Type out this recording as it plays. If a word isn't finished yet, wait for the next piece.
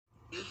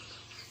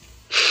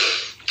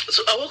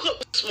So I woke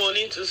up this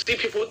morning to see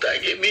people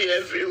tagging me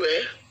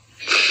everywhere,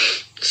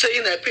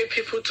 saying I pay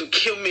people to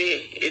kill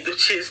me,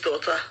 Edochie's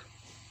daughter.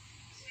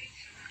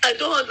 I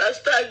don't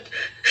understand.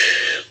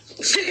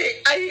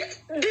 See,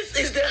 this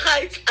is the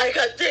height I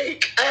can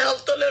take. I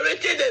have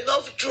tolerated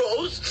enough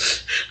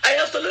trolls. I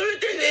have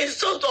tolerated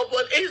insult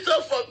upon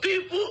insult from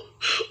people,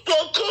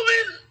 but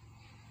coming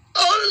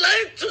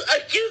online to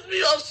accuse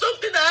me of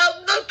something I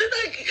have nothing.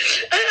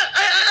 I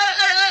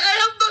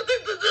have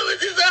nothing to do with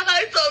this. The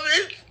height of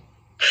it.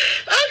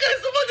 How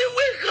can somebody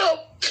wake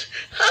up?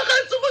 How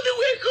can somebody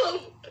wake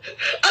up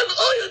and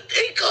all you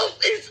think of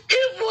is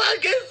evil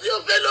against your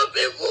fellow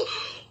people?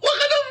 What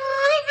kind of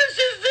rubbish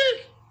is this?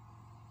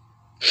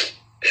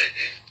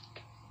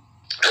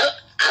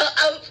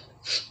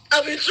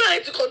 I've been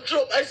trying to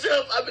control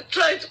myself.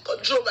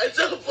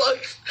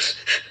 But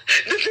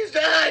this is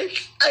the height.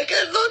 I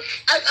cannot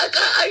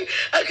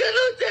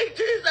take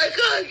this. I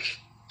can't.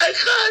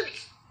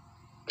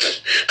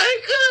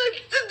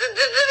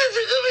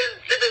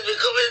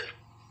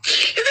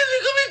 It is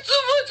becoming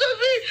too much of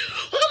me.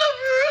 What kind of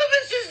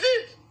rubbish is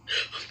this?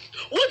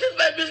 What is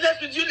my business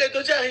with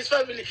yuledochie and his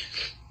family?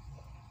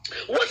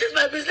 What is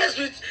my business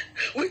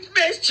with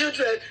men's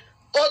children?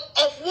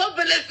 Of what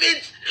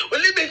benefit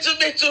will it be to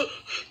me to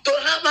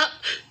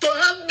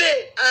harm me,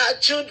 our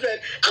children?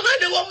 Am I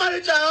the one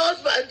married to her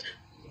husband?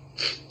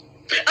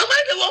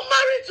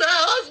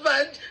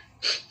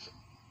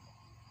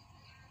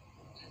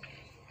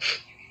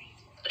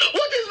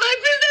 What is my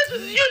business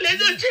with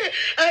yuledochie?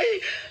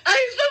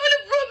 His family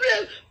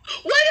problem.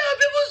 Why are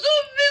people so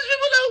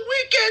miserable and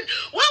wicked?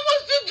 Why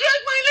must you drag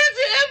my name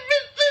to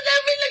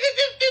every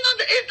negative thing on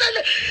the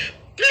internet?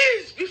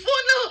 Please,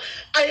 before now,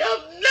 I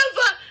have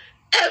never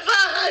ever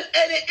had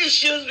any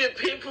issues with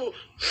people.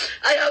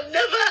 I have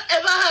never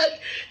ever had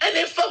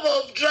any form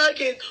of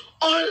dragging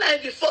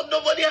online before.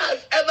 Nobody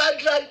has ever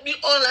dragged me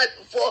online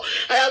before.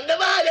 I have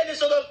never had any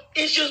sort of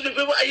issues with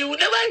people, and you will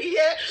never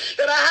hear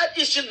that I had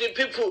issues with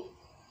people,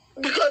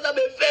 because I'm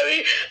a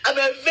very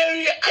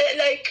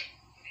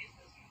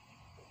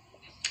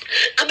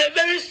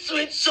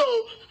sweet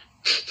soul.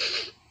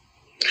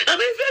 I'm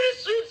a very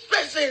sweet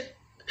person.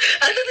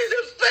 And this is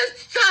the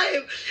first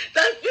time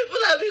that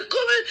people have been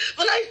coming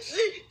for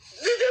since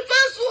the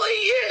past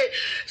 1 year.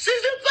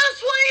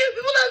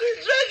 People have been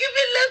dragging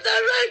me left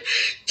and right.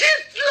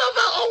 Gist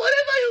lover or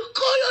whatever you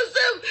call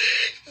yourself.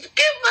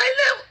 Keep my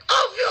name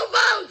off your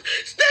mouth.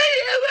 Stay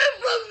away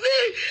from me.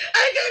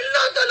 I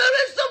cannot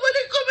tolerate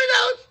somebody coming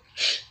out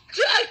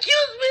to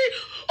accuse me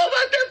of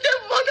attempted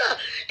murder.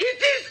 It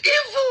is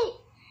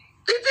evil.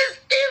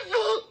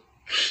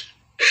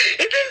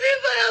 It is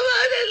if I have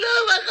had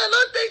enough. I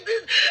cannot take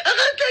this. I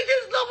can't take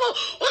this no more.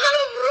 What kind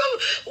of room?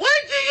 Why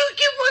do you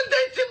keep on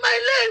dating my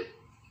name?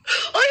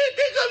 All you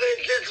think of is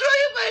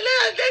destroying my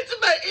name and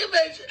dating my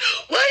image.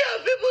 Why are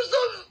people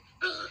so...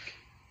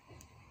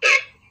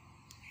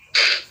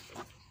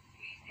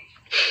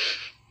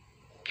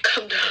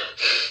 Calm down.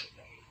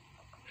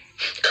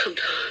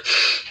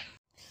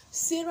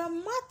 Sarah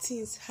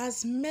Martins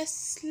has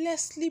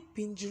mercilessly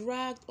been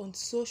dragged on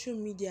social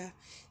media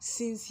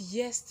since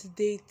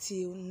yesterday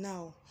till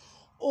now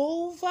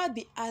over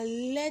the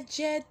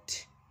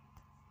alleged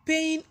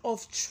paying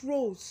of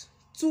trolls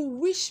to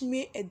wish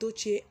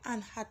Mayedochie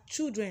and her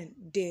children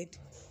dead.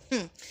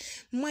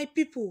 My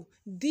people,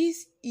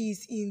 this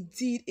is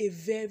indeed a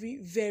very,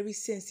 very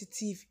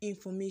sensitive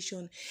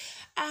information,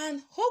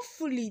 and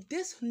hopefully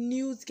this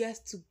news gets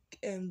to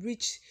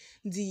reach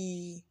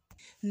the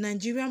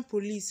Nigerian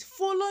police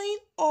following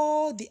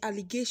all the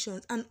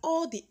allegations and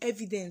all the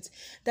evidence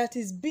that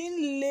is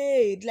being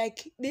laid.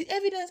 Like, the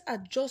evidence are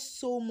just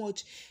so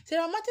much.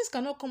 Sarah Martins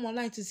cannot come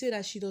online to say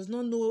that she does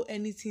not know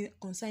anything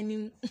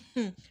concerning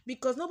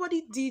because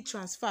nobody did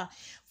transfer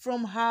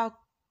from her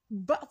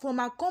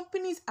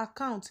company's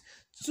account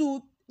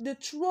to the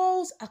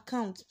trolls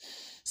account.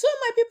 So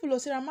my people,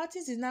 Sarah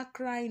Martins is not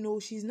crying. No,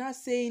 she's not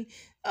saying,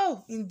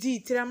 oh,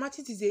 indeed, Sarah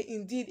Martins is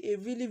indeed a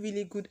really,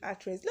 really good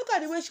actress. Look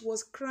at the way she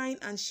was crying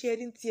and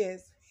shedding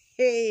tears.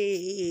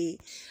 Hey,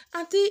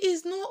 auntie,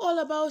 it's not all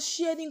about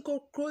shedding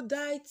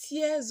crocodile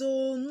tears.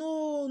 Oh,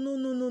 no.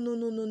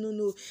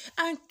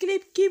 And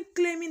keep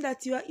claiming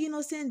that you are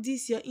innocent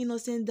this, you're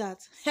innocent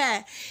that.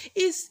 Hey,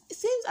 it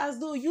seems as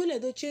though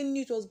yuledochie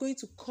knew it was going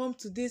to come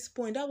to this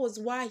point. That was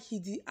why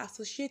he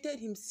associated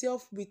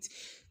himself with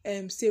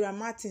Sarah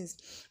Martins,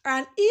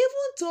 and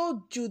even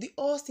told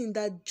judyaustin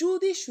that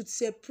Judy should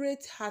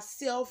separate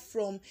herself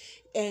from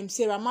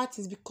Sarah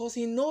Martins because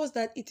he knows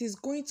that it is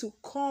going to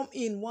come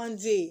in one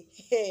day.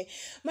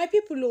 My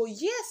people, oh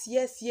yes,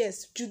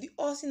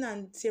 judyaustin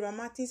and Sarah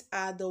Martins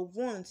are the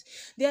ones.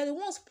 They are the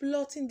ones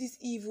plotting this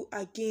evil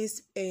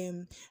against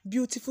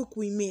beautiful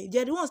Queen May. They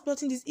are the ones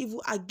plotting this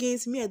evil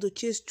against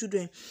Mayedochie's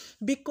children,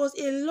 because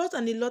a lot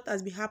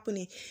has been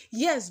happening.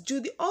 Yes,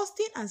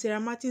 judyaustin and Sarah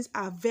Martins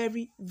are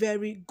very,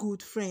 very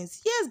good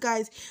friends. Yes,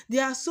 guys, they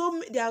are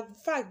in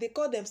fact, they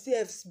call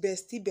themselves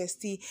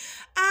bestie.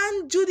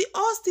 And Judy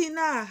Austin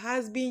now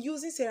has been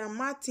using Sarah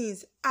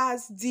Martins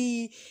as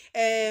the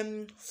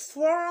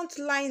front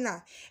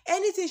liner.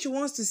 Anything she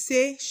wants to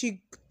say,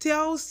 she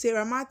tells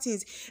Sarah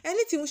Martins.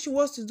 Anything she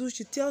wants to do,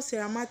 she tells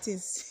Sarah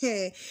Martins.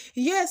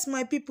 Yes,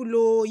 my people,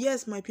 oh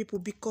yes, my people,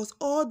 because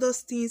all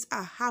those things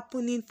are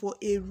happening for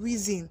a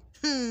reason.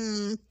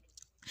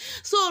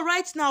 So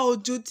right now,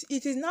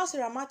 it is now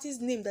Sarah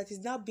Martin's name that is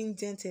now being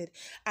dented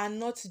and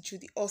not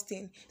Judy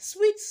Austin.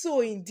 Sweet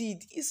so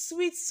indeed. It's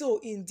sweet so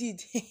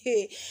indeed.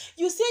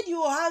 You said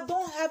you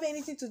don't have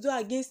anything to do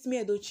against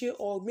Mayedochie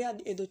or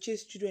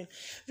Mayedochie's children.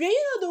 Were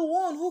you not the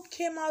one who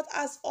came out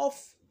as of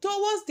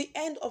towards the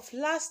end of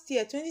last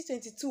year,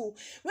 2022,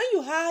 when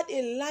you had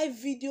a live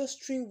video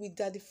stream with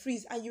Daddy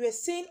Freeze and you were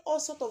saying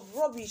all sort of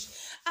rubbish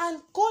and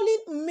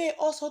calling May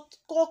also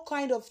all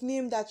kind of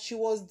name, that she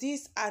was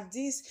this and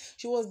this,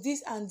 she was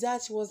this and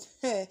that, she was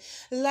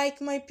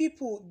like, my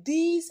people,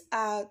 these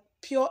are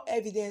pure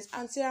evidence,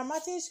 and Sarah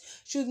Martins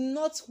should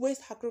not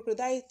waste her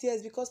crocodile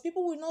tears because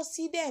people will not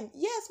see them.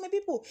 Yes, my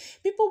people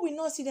will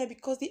not see them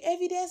because the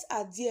evidence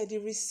are there, the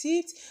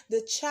receipts,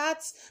 the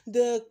chats,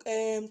 the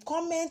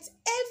comments,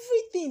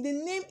 everything, the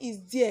name is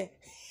there.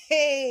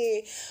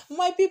 Hey,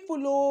 my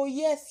people, oh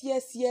yes.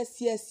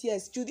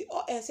 Judy,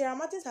 Sarah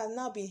Martins has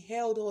now been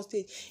held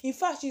hostage. In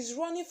fact, she's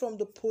running from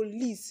the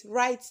police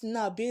right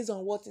now based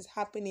on what is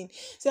happening.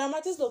 Sarah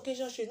Martins'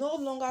 location, she's no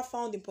longer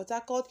found in Port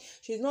Harcourt.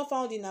 She's not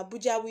found in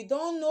Abuja. We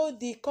don't know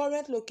the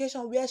current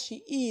location where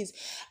she is.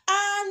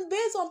 And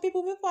based on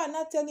people are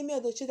not telling me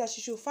that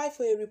she should fight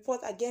for a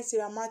report against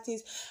Sarah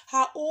Martins.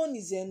 Her own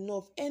is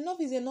enough.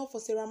 Enough is enough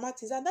for Sarah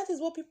Martins, and that is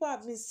what people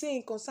have been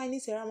saying concerning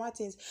Sarah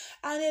Martins.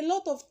 And a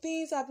lot of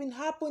things have been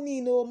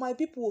happening, oh my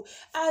people,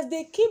 as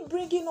they keep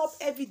bringing up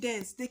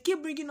evidence, they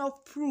keep bringing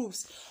up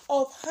proofs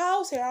of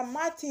how Sarah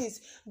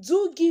Martins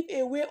do give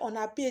away on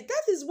her page.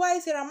 That is why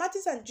Sarah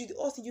Martins and Judy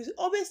Austin, you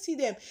always see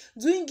them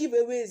doing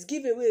giveaways,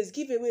 give away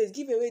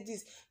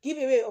this,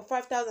 giveaway of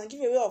 5,000,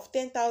 giveaway of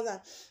 10,000.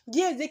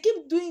 Yes, they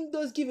keep doing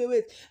those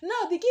giveaways.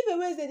 Now the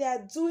giveaways that they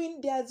are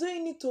doing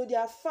it to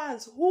their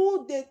fans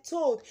who they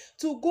told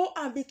to go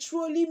and be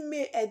trolling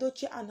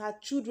Mayedochie and her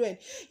children.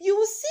 You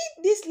will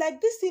see this,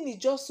 like, this thing is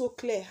just so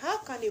clear. How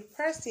can a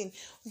person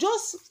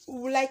just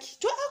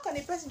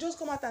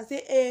come out and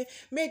say,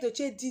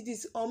 Mayedochie did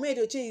this or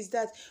Mayedochie is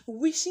that,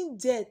 wishing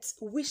death,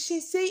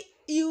 say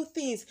ill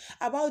things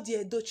about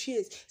the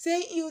Edochies,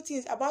 saying ill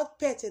things about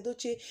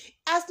peteedochie,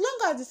 as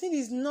long as the thing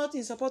is not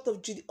in support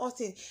of Judy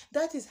Austin.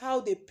 That is how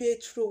they pay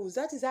trolls.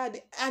 That is how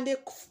they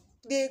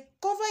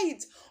cover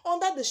it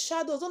under the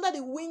shadows, under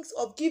the wings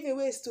of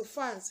giveaways to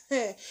fans.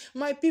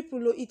 My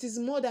people, it is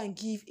more than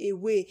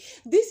giveaway.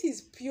 This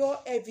is pure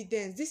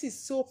evidence. This is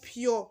so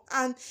pure,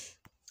 and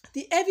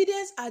the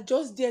evidence are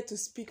just there to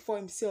speak for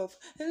himself.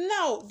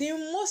 Now, the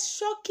most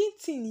shocking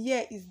thing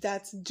here is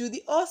that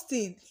Judy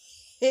Austin,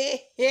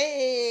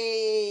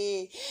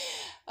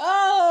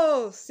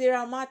 oh,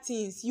 Sarah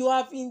Martins, you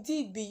have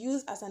indeed been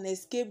used as an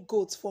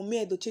scapegoat for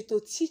Mayedochie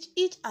to teach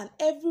each and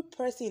every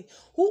person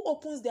who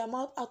opens their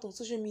mouth out on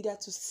social media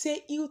to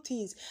say ill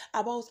things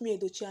about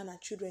Mayedochie and her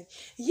children.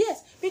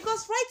 Yes,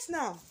 because right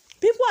now,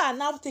 people are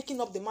now taking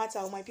up the matter,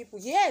 oh my people.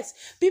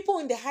 Yes, people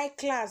in the high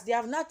class, they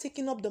have not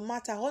taken up the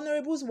matter.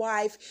 Honorable's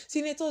wife,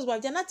 senator's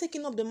wife, they're not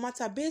taking up the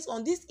matter based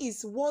on this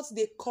is what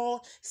they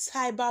call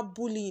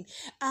cyberbullying.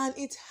 And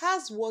it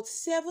has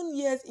 7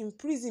 years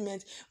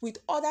imprisonment with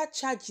other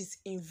charges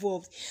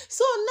involved.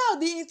 So now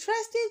the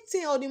interesting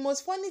thing, or the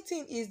most funny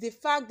thing, is the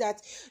fact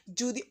that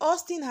Judy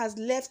Austin has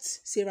left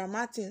Sarah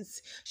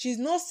Martins. She's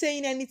not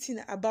saying anything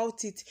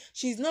about it.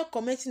 She's not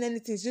commenting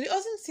anything. Judy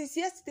Austin, since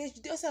yesterday,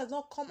 Judy Austin has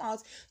not come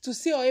out to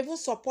say or even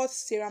support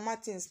Sarah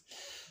Martins.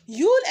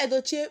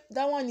 Yuledochie,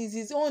 that one is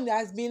his own,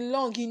 has been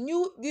long. He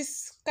knew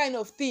this kind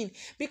of thing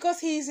because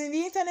he is in the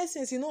internet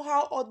since he know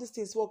how all these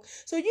things work.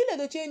 So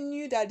Yuledochie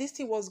knew that this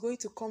thing was going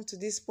to come to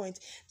this point.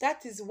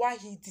 That is why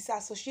he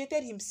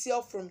disassociated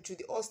himself from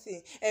Judy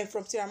Austin and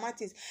from Sarah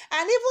Martins,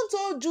 and even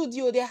told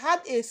Judy they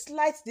had a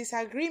slight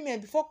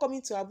disagreement before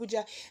coming to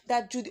Abuja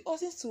that Judy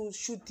Austin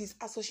should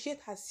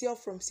disassociate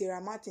herself from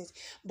Sarah Martins,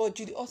 but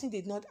Judy Austin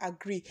did not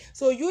agree.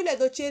 So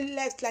Yuledochie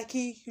left, like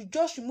he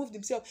just removed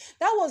himself.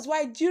 That was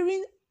why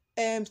during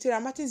Sarah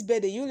Martins'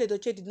 birthday,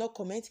 Yuledochie did not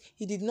comment,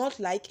 he did not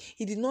like,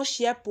 he did not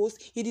share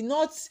posts, he did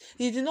not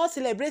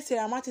celebrate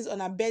Sarah Martins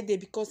on her birthday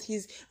because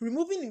he's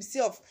removing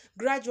himself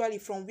gradually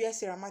from where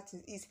Sarah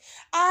Martins is.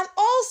 And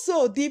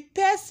also the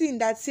person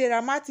that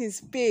Sarah Martins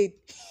paid,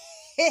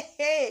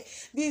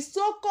 the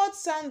so-called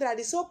Sandra,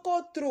 the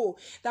so-called troll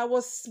that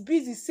was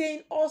busy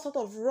saying all sort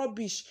of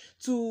rubbish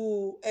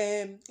to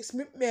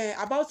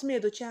about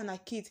Mayedochie and her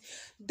kids,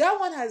 that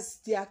one has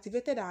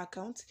deactivated her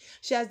account.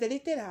 She has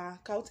deleted her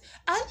account.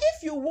 And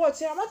if you watch,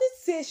 Sarah Martins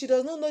says she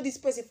does not know this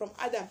person from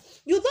Adam.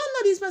 You don't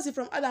know this person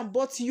from Adam,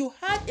 but you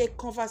had a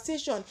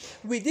conversation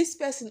with this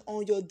person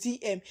on your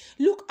DM.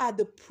 Look at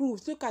the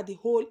proofs. Look at the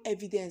whole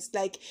evidence.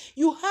 Like,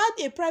 you had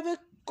a private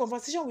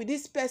conversation with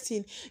this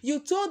person, you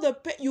told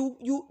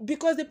you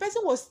because the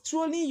person was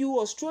trolling you,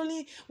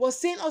 was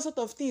saying all sort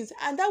of things,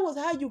 and that was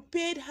how you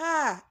paid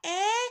her.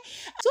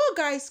 So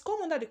guys,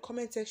 come under the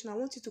comment section. I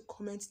want you to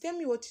comment. Tell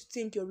me what you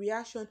think, your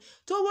reaction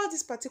towards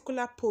this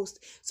particular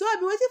post. So I'll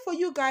be waiting for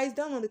you guys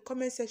down on the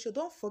comment section.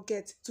 Don't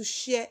forget to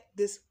share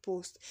this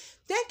post.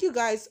 Thank you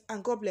guys,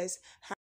 and God bless.